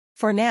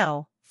For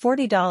now,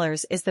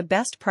 $40 is the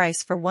best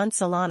price for one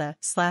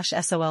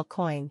Solana/SOL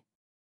coin.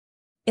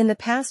 In the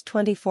past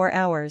 24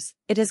 hours,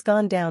 it has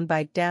gone down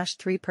by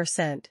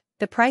 3%.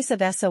 The price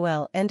of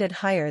SOL ended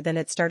higher than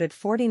it started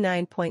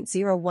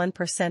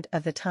 49.01%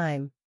 of the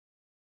time.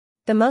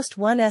 The most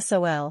one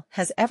SOL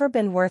has ever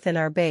been worth in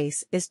our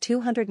base is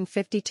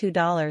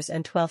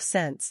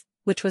 $252.12,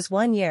 which was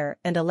 1 year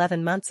and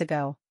 11 months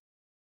ago.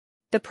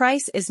 The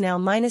price is now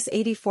minus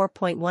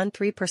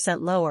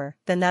 84.13% lower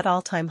than that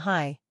all-time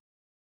high.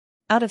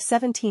 Out of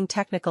 17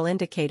 technical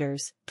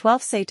indicators,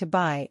 12 say to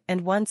buy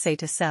and 1 say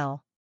to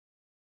sell.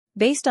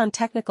 Based on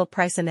technical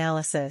price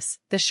analysis,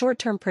 the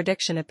short-term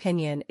prediction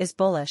opinion is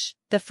bullish.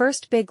 The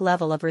first big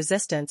level of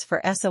resistance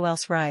for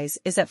SOL's rise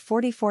is at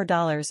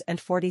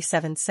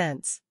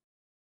 $44.47.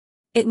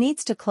 It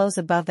needs to close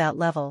above that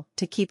level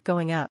to keep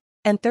going up,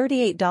 and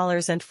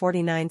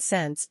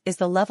 $38.49 is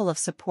the level of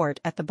support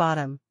at the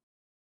bottom.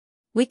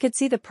 We could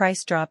see the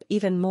price drop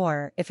even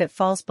more if it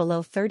falls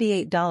below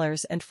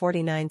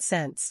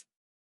 $38.49.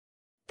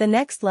 The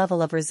next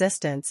level of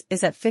resistance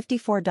is at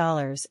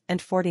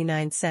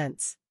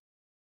 $54.49.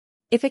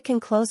 If it can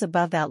close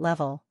above that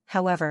level,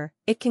 however,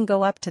 it can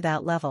go up to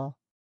that level.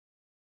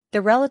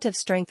 The Relative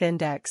Strength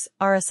Index,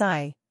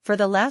 RSI, for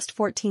the last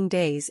 14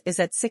 days is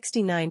at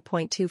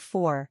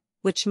 69.24,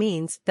 which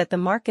means that the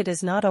market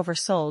is not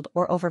oversold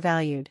or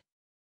overvalued.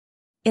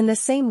 In the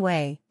same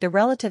way, the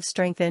Relative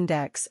Strength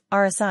Index,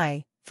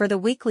 RSI, for the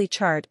weekly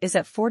chart is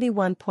at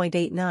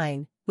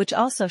 41.89, which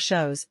also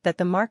shows that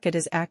the market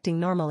is acting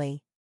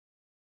normally.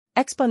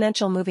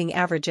 Exponential moving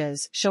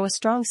averages show a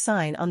strong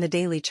sign on the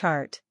daily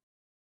chart.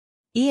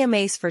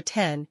 EMAs for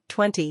 10,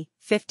 20,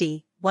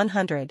 50,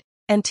 100,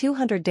 and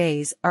 200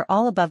 days are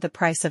all above the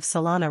price of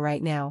Solana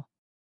right now.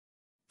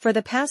 For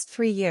the past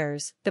 3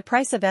 years, the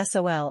price of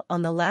SOL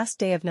on the last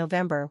day of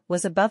November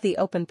was above the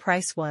open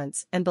price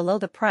once and below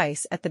the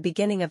price at the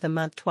beginning of the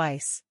month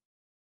twice.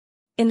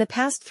 In the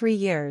past 3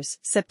 years,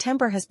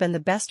 September has been the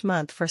best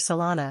month for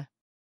Solana.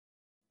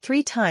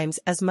 3 times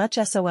as much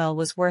SOL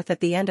was worth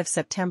at the end of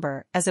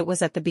September as it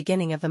was at the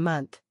beginning of the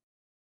month.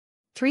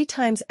 3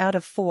 times out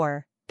of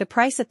 4, the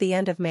price at the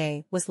end of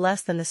May was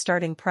less than the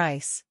starting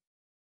price.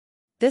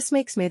 This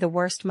makes May the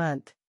worst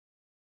month.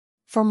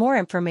 For more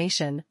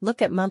information,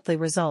 look at monthly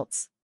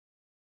results.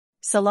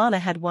 Solana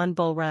had one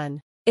bull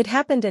run. It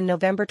happened in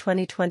November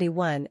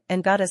 2021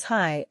 and got as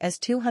high as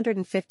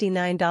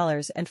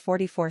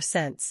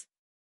 $259.44.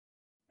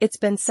 It's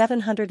been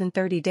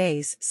 730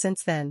 days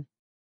since then.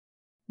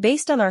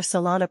 Based on our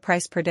Solana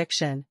price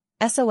prediction,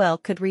 SOL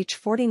could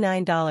reach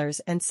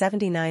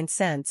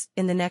 $49.79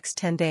 in the next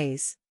 10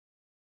 days.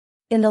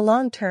 In the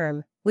long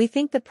term, we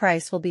think the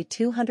price will be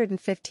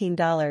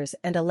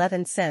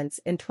 $215.11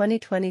 in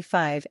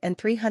 2025 and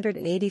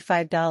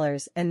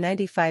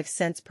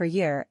 $385.95 per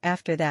year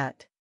after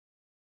that.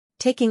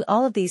 Taking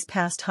all of these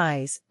past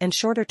highs and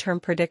shorter-term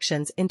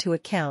predictions into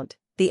account,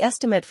 the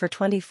estimate for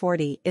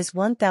 2040 is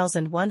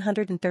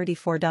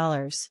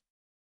 $1,134.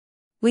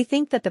 We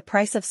think that the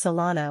price of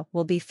Solana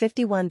will be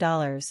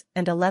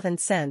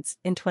 $51.11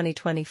 in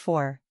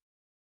 2024.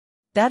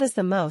 That is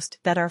the most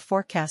that our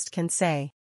forecast can say.